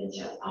 moving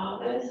to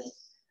August.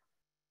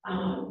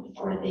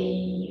 For the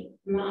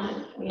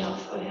month, we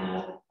also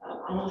have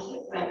almost the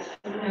exact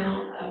same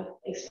amount of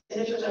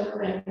expenditures over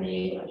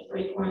revenue of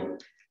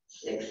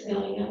 3.6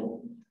 million.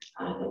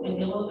 It may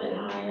be a little bit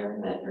higher.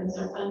 That brings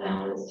our fund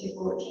balance to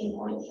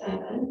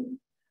 14.7.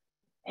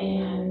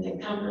 And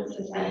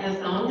encumbrances, that has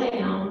gone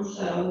down.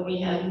 So we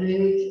have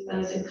moved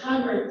those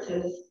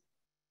encumbrances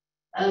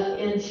up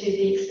into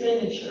the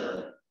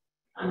expenditure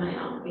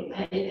amount. We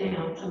paid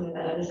down some of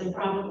those and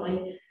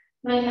probably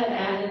may have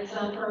added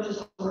some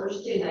purchase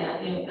orders to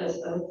that, because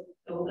it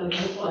will go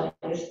both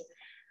ways.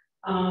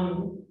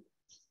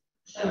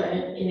 So our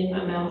ending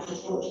balance is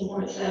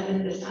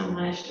 14.7. This time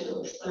last year it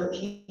was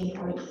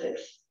 13.6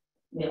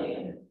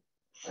 million.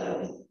 So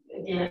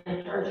again,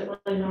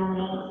 perfectly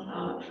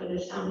normal for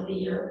this time of the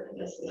year,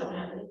 because we don't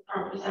have any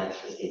property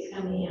tax receipts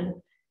coming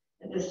in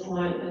at this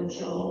point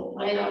until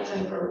late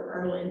October,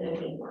 early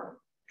November.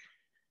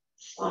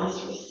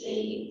 SPOS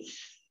receipts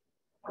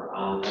for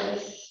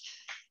August.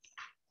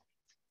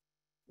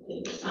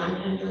 It was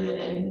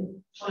 920,000.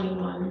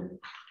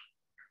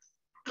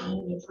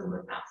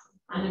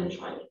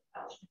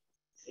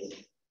 Excuse me.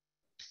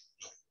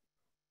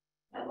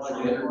 That's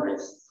I'd like to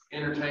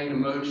entertain a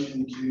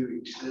motion to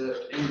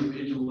accept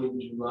individually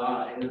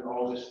July and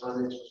August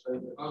financial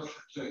statement.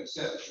 Motion to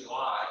accept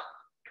July.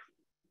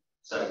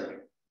 Second.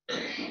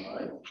 All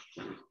right.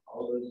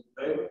 All those in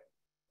favor?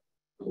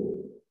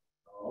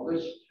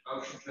 August.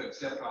 Motion to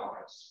accept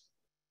August.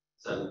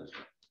 Second.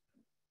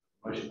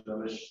 Motion by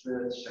Mr.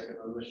 Smith, second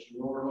by Mr.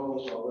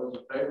 Norholz. All those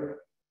in favor?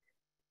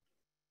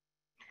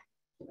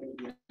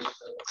 Thank you.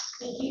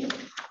 Thank you.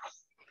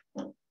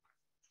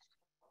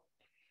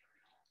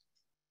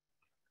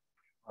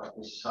 All right,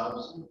 Mrs.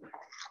 Thompson.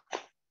 A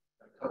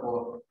couple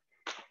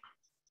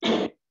of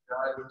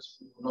guidance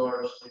with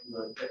regards to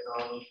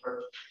technology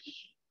purchases.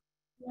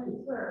 Yes,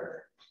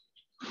 sir.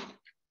 I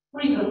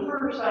think the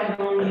first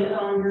item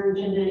on your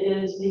agenda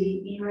is the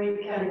E-rate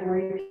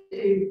category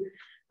 2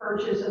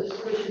 purchase of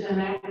switches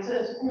and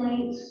access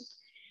points.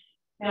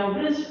 Now,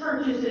 this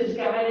purchase is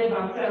guided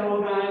by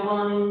federal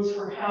guidelines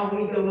for how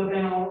we go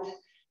about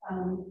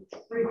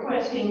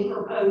requesting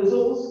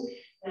proposals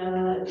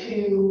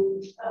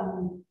to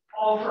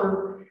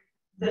offer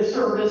the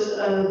service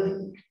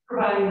of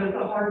providing both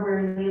the hardware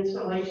and the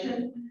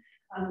installation.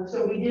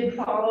 So we did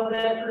follow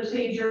that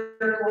procedure.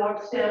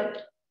 Lockstep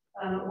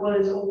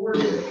was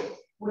awarded,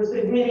 was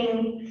the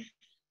winning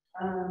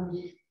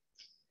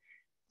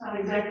not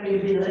exactly a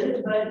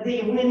bid, but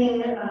the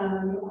winning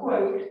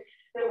quote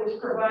that was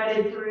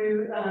provided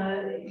through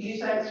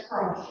USAC's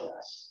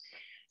process.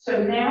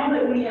 So now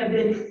that we have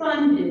been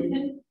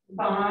funded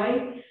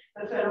by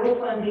the federal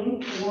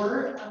funding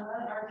for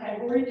our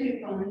Category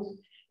 2 funds,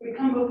 we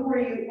come before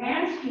you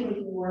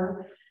asking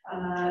for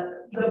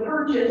the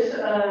purchase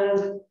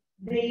of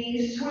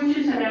these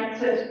switches and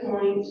access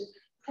points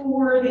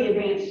for the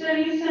Advanced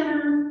Study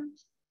Center,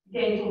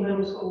 Gainesville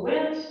Middle School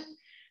West,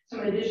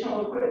 some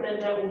additional equipment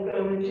that will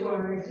go into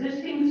our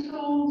existing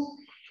schools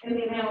in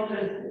the amount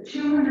of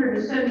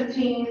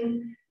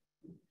 $217,817.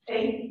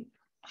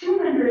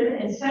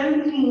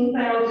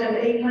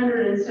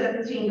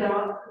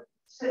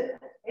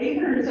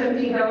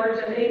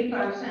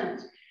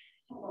 $817.85.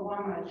 Why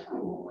am I trying to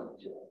work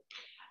to it?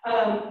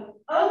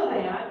 Of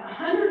that,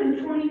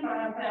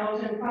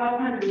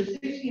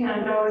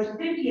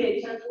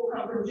 $125,569.58 will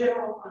come from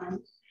general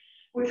funds,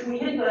 which we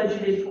had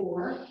budgeted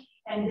for,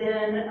 and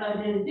then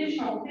an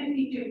additional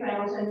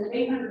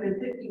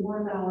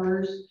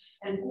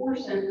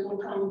 $52,851.04 will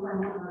come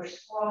from our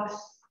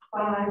SPLOST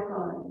 5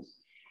 funds.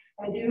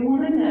 I do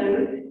want to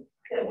note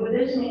that what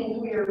this means,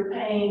 we are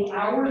paying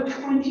our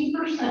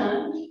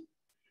 20%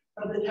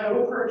 of the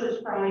total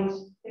purchase price.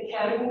 The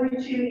Category 2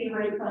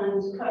 E-rate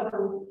funds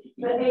cover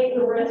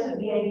the rest of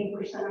the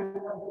 80% of the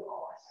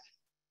cost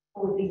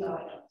for these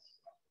items.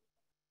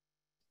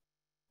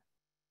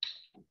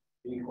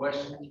 Any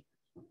questions?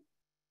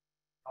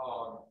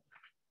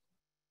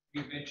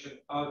 You mentioned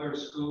other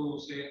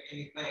schools,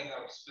 anything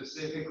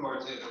specific, or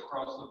is it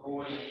across the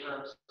board in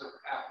terms of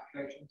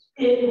applications?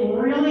 It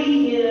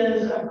really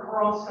is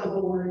across the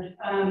board.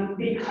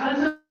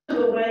 Because of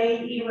the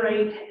way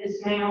E-rate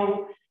is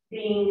now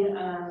being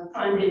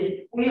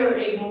funded, we are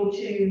able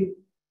to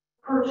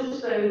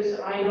purchase those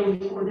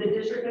items for the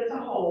district as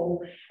a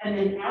whole and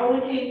then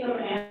allocate them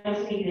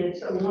as needed.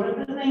 So one of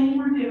the things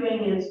we're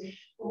doing is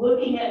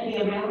looking at the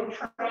amount of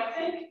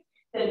traffic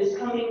that is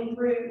coming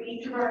through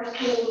each of our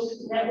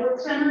schools' network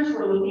centers.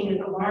 We're looking at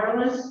the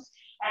wireless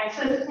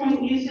access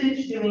point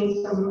usage,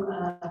 doing some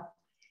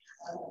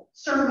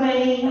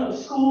surveying of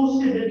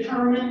schools to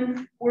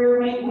determine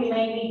where we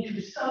may need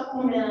to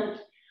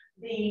supplement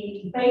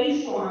the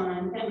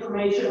baseline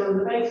information or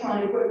the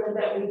baseline equipment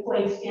that we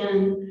placed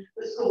in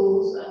the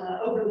schools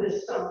over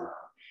this summer.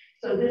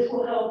 So this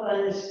will help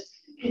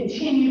us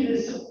continue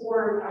to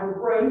support our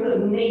growth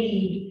of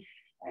need.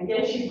 I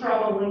guess you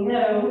probably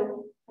know,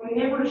 we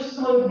never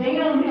slow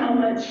down how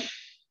much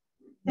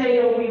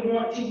data we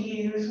want to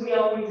use. We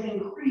always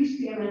increase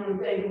the amount of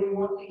data we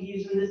want to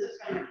use, and this is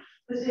going to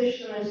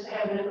position us to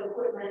have enough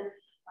equipment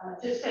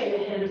to stay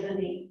ahead of the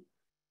need.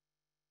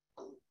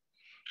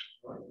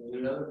 All right,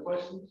 any other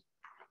questions?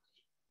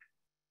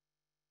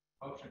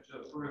 Motion to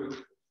approve.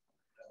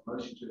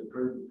 Motion to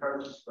approve the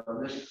purchase by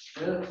Mr.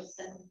 Smith,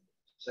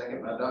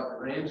 second by Dr.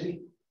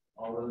 Ramsey.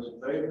 All those in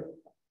favor?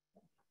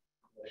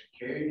 Motion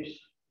carries.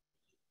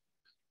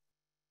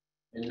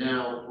 And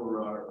now for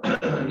our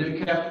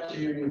new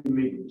cafeteria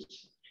meetings.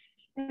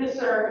 Yes,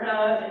 sir.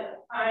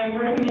 I'm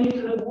recommending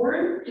to the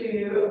board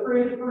to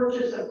approve the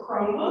purchase of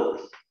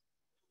Chromebooks,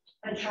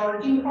 a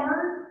charging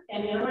card,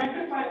 and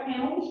interactive flat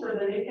panels for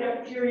the new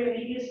cafeteria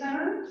media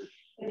center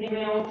in the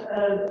amount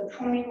of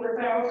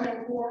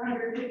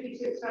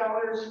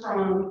 $24,456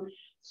 from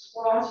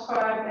SPLOST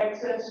 5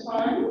 excess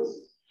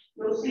funds.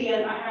 You'll see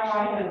how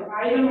I have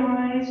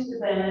itemized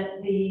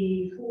that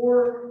the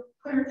 4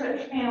 clear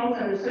touch panels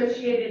and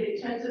associated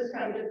expenses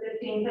come to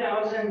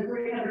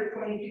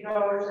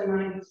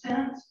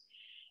 $15,322.90.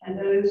 And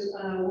those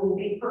will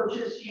be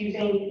purchased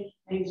using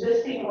an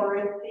existing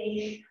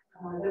RFP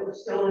that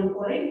was still in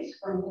place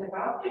from Tech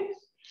Optics.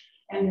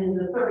 And then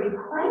the 30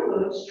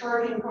 Chromebooks,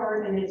 charging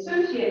card, and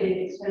associated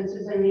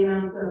expenses in the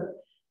amount of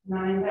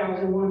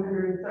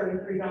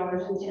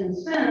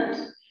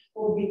 $9,133.10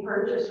 will be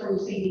purchased from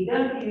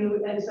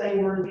CDW, as they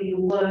were the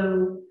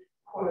low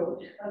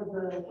quote of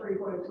the 3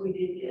 quotes we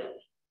did get.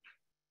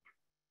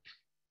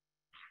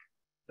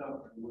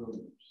 Dr.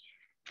 Williams,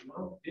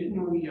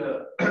 didn't we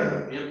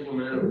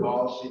implement a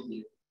policy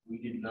that we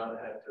did not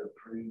have to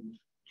approve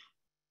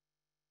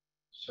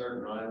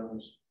certain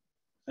items?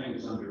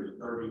 Things under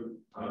 30.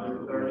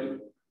 Under 30?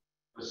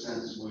 But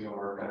since we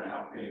are kind of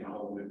allocating a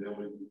whole new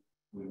building,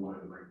 we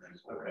wanted to bring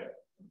things forward. Okay.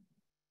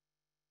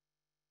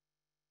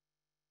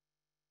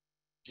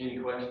 Any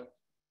questions?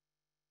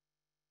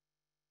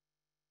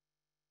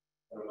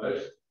 Got a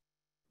motion?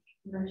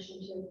 Motion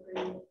to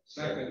approve.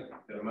 Second.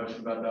 Got a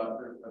motion by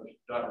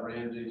Dr.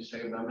 Ramsey,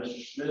 second by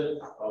Mr. Smith.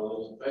 All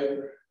those in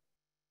favor?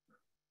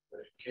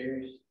 Motion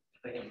carries.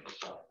 Thank you.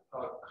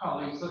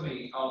 Colleagues, let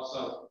me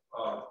also,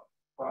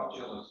 while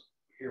Jill is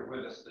here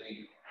with us,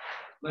 the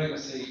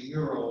Legacy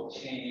Mural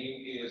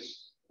team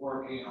is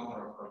working on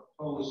a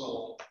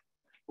proposal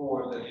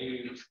for the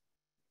new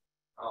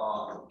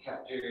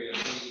cafeteria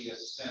media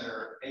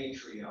center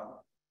atrium.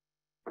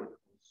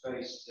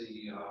 Face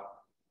the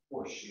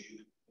horseshoe,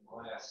 the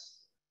glass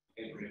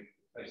atrium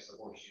face the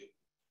horseshoe,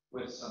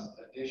 with some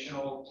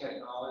additional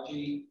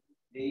technology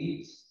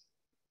needs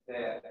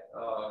that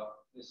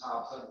Ms.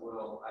 Hobson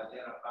will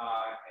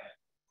identify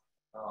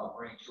and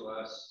bring to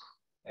us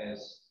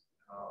as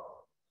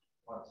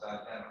once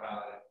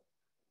identified and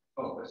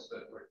focused,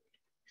 but we're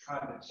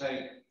trying to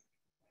take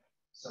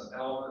some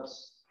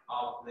elements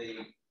of the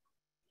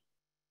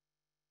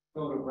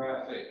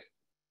photographic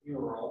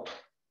mural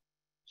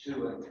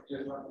to a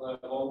different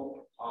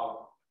level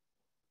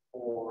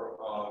for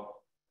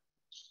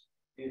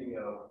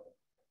video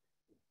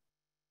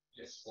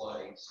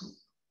displays,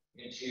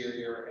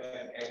 interior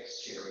and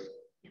exterior,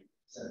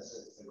 since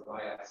it's a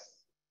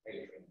glass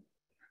atrium.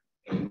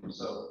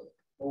 So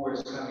more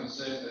is coming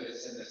soon, but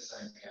it's in the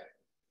same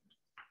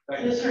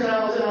category. Mr.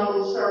 Niles and I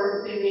will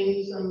start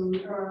doing some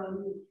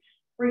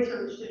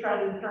research to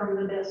try to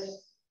determine the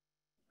best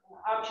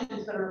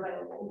options that are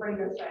available and bring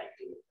those back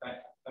to you.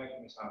 Thank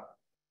you, Ms. Hopper.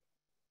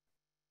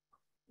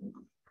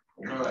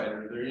 All right,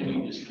 are there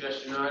any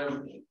discussion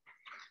items?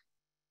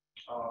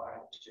 I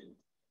have two.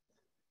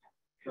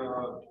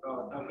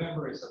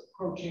 November is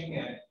approaching,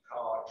 and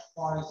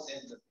twice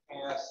in the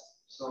past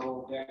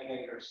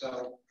decade or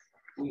so,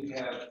 we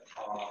have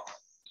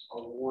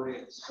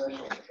awarded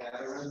special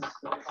veterans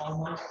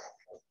diplomas,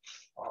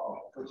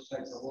 which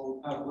takes a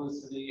little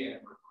publicity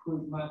and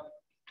recruitment.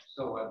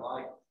 So I'd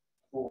like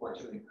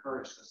to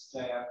encourage the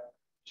staff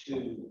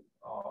to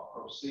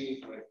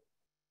proceed with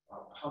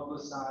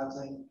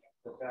publicizing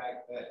the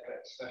fact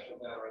that special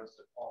veterans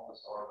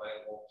diplomas are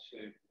available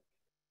to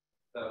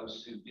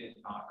those who did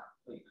not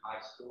complete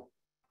high school.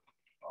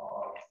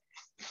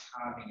 The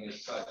timing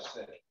is such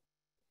that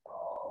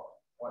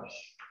once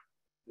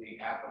the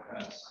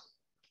applicants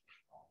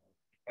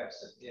have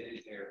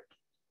submitted their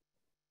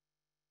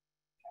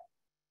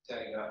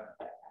data,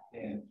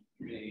 then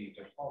the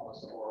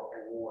diplomas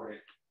are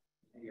awarded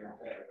near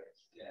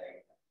Veterans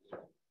Day.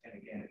 And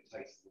again, it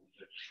takes a little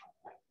bit of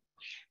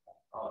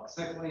time.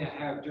 Secondly, I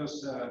have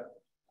just a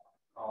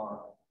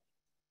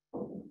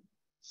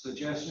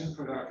suggestion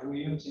for Dr.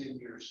 Williams in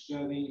your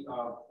study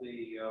of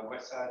the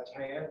West Side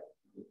tab.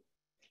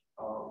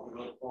 We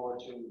look forward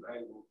to a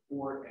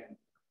report, and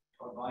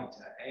I'd like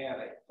to add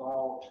a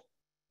thought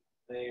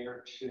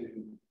there to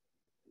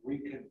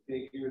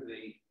reconfigure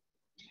the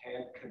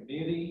tab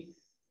committee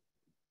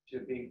to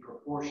be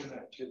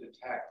proportionate to the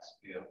tax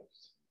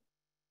bills.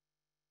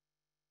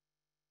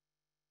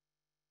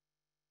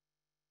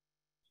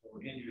 So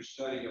in your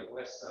study of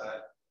West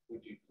Side,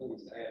 would you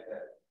please add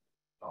that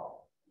thought?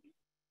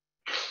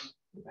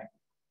 Thank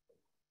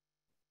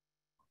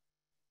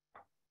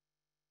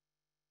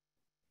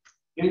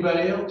you.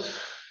 Anybody else?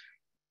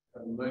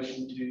 Have a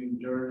motion to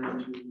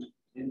adjourn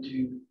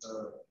into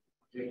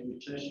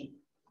executive session?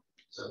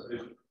 So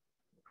moved.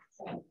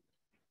 All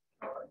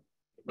right.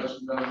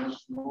 Motion by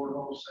Mr.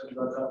 Moore, second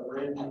by Dr.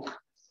 Randy.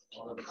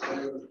 All in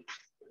favor?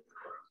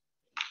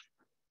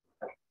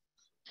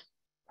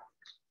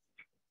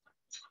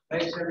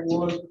 Thanks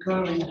everyone for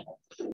coming.